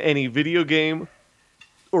in any video game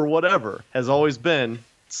or whatever has always been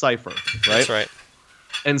Cypher, right? That's right.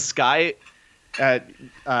 And Sky,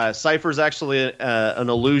 Cypher's actually an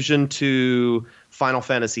allusion to Final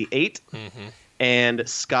Fantasy VIII, mm-hmm. and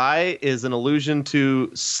Sky is an allusion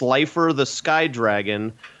to Slifer the Sky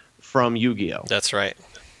Dragon from Yu-Gi-Oh! That's right.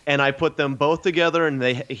 And I put them both together, and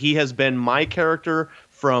he has been my character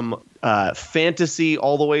from fantasy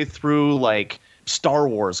all the way through like Star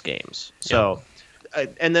Wars games. So,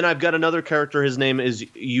 and then I've got another character. His name is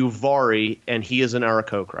Uvari, and he is an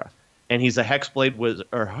Aarakocra, and he's a Hexblade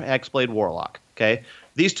Hexblade Warlock. Okay,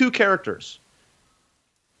 these 2 characters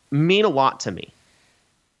mean a lot to me.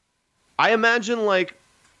 I imagine like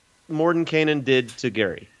Mordenkainen did to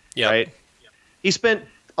Gary. Yep. Right. He spent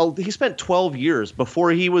 12 years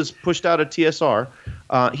before he was pushed out of TSR.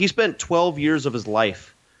 He spent 12 years of his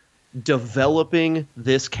life developing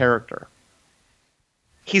this character.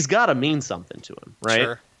 He's got to mean something to him, right?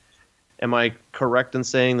 Sure. Am I correct in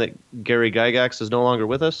saying that Gary Gygax is no longer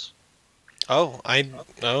with us? Oh, I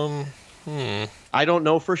don't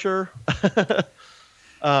know for sure.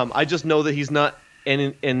 I just know that he's not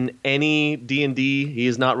in any D&D. He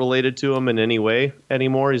is not related to him in any way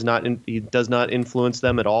anymore. He does not influence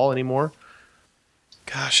them at all anymore.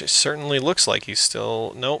 Gosh, it certainly looks like he's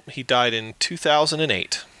still... Nope, he died in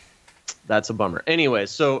 2008. That's a bummer. Anyway,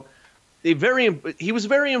 so he was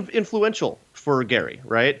very influential for Gary,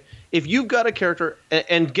 right? If you've got a character,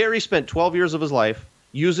 and Gary spent 12 years of his life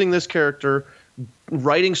using this character,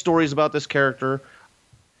 writing stories about this character.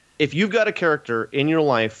 If you've got a character in your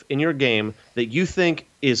life, in your game, that you think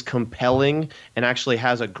is compelling and actually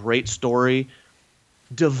has a great story,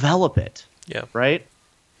 develop it. Yeah. Right?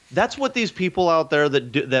 That's what these people out there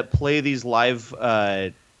that play these live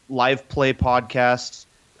play podcasts,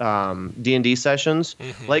 D&D sessions,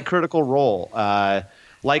 mm-hmm. like Critical Role,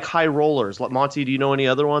 like High Rollers. Monty, do you know any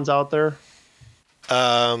other ones out there?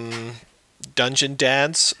 Dungeon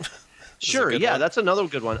Dads. Sure, yeah, that's another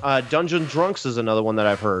good one. Dungeon Drunks is another one that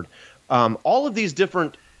I've heard. All of these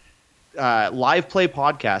different live play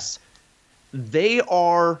podcasts, they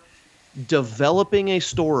are developing a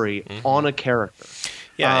story mm-hmm. on a character.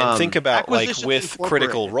 Yeah, and think about like with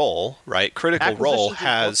Critical Role, right? Critical Role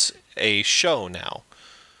has a show now.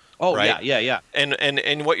 Oh, right? yeah.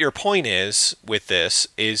 And what your point is with this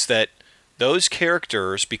is that those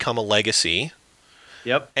characters become a legacy.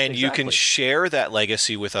 Yep. And you can share that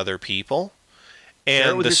legacy with other people.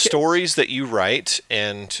 And the stories that you write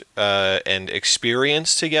and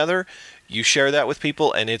experience together, you share that with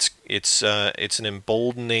people, and it's an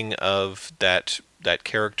emboldening of that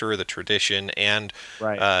character, the tradition, and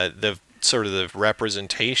the sort of the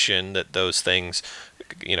representation that those things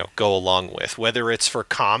go along with. Whether it's for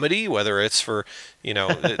comedy, whether it's for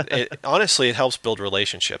honestly, it helps build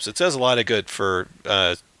relationships. It does a lot of good for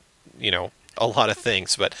a lot of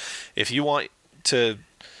things. But if you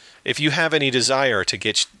have any desire to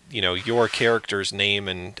get your character's name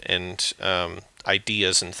and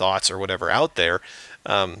ideas and thoughts or whatever out there,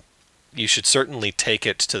 you should certainly take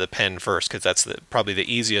it to the pen first, because that's probably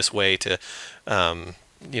the easiest way to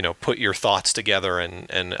put your thoughts together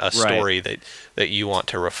and a story that you want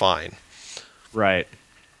to refine. Right.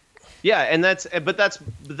 Yeah, and that's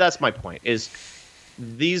my point. Is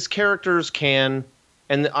these characters can,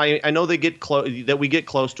 and I know they get close, that we get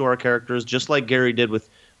close to our characters, just like Gary did with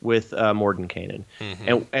Mordenkainen,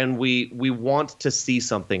 and we want to see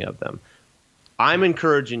something of them. I'm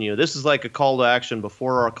encouraging you. This is like a call to action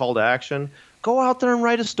before our call to action. Go out there and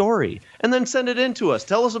write a story, and then send it in to us.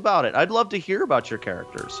 Tell us about it. I'd love to hear about your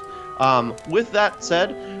characters. With that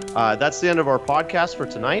said, that's the end of our podcast for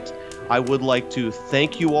tonight. I would like to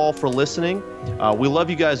thank you all for listening. We love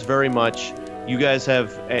you guys very much. You guys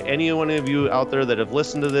have, any one of you out there that have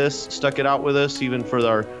listened to this, stuck it out with us, even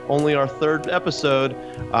for only our third episode.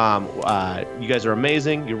 You guys are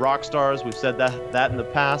amazing. You're rock stars. We've said that in the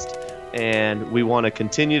past, and we want to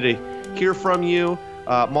continue to hear from you.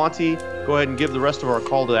 Monty, go ahead and give the rest of our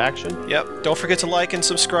call to action. Yep. Don't forget to like and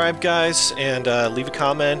subscribe, guys, and leave a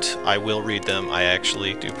comment. I will read them. I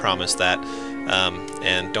actually do promise that.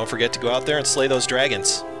 And don't forget to go out there and slay those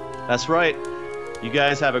dragons. That's right. You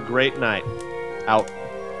guys have a great night. Out.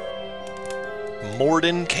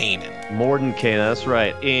 Mordenkainen, that's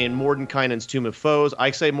right. In Mordenkainen's Tomb of Foes. I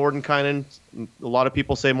say Mordenkainen. A lot of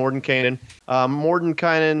people say Mordenkainen.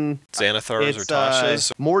 Mordenkainen. Xanathar's or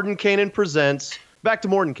Tasha's. Mordenkainen presents. Back to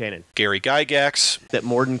Mordenkainen. Gary Gygax. That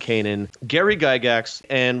Mordenkainen. Gary Gygax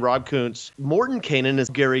and Rob Kuntz. Mordenkainen is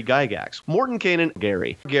Gary Gygax. Mordenkainen,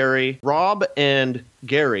 Gary. Gary, Rob and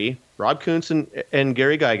Gary. Rob Kuntz and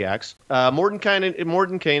Gary Gygax. Mordenkainen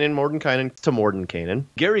to Mordenkainen.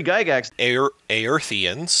 Gary Gygax.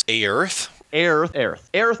 Aerthians. Aerth.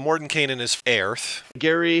 Mordenkainen is Aerth.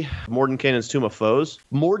 Gary, Mordenkainen's Tomb of Foes.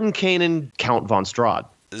 Mordenkainen, Count von Strahd.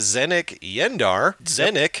 Zenik Yendar.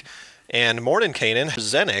 Zenik. And Mordenkainen,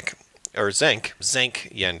 Zenk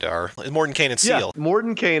Yendar. Mordenkainen Seal. Yeah,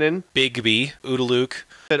 Mordenkainen. Bigby, Udaluk.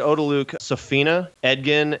 Safina,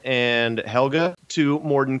 Edgin, and Helga to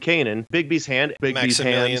Mordenkainen. Bigby's hand.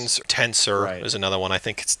 Maximilian's Tensor is another one. I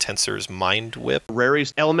think it's Tensor's Mind Whip.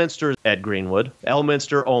 Rary's Elminster, Ed Greenwood.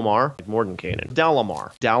 Elminster, Omar, Mordenkainen.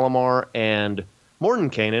 Dalamar and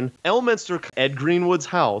Mordenkainen. Elminster, Ed Greenwood's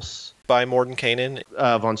house. By Mordenkainen.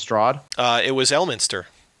 Von Strahd. It was Elminster.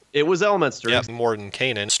 It was Elminster. Yeah,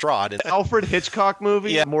 Mordenkainen. Strahd. Alfred Hitchcock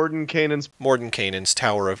movie? Yeah. Mordenkainen's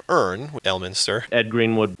Tower of Urn, Elminster. Ed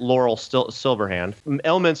Greenwood, Laurel Silverhand.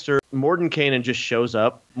 Elminster, Mordenkainen just shows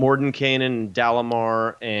up. Mordenkainen,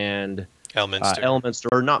 Dalamar, and... Elminster.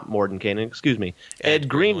 Or not Mordenkainen, excuse me. Ed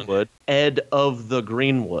Greenwood. Ed of the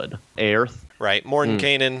Greenwood. Aerth. Right,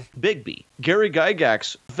 Mordenkainen. Bigby. Gary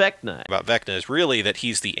Gygax. Vecna. About Vecna is really that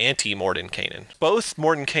he's the anti-Mordenkainen. Both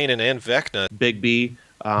Mordenkainen and Vecna. Bigby.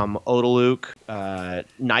 Odaluk,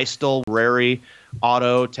 Nystel, Rary,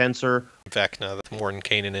 Otto, Tensor. Vecna,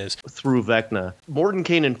 Mordenkainen is. Through Vecna.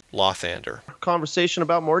 Mordenkainen. Lothander. Conversation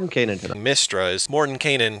about Mordenkainen tonight. Mistra is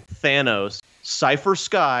Mordenkainen. Thanos. Cypher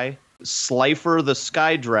Sky. Slifer the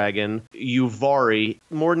Sky Dragon. Uvari.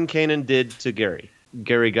 Mordenkainen did to Gary.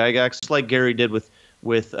 Gary Gygax, like Gary did with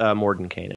Mordenkainen.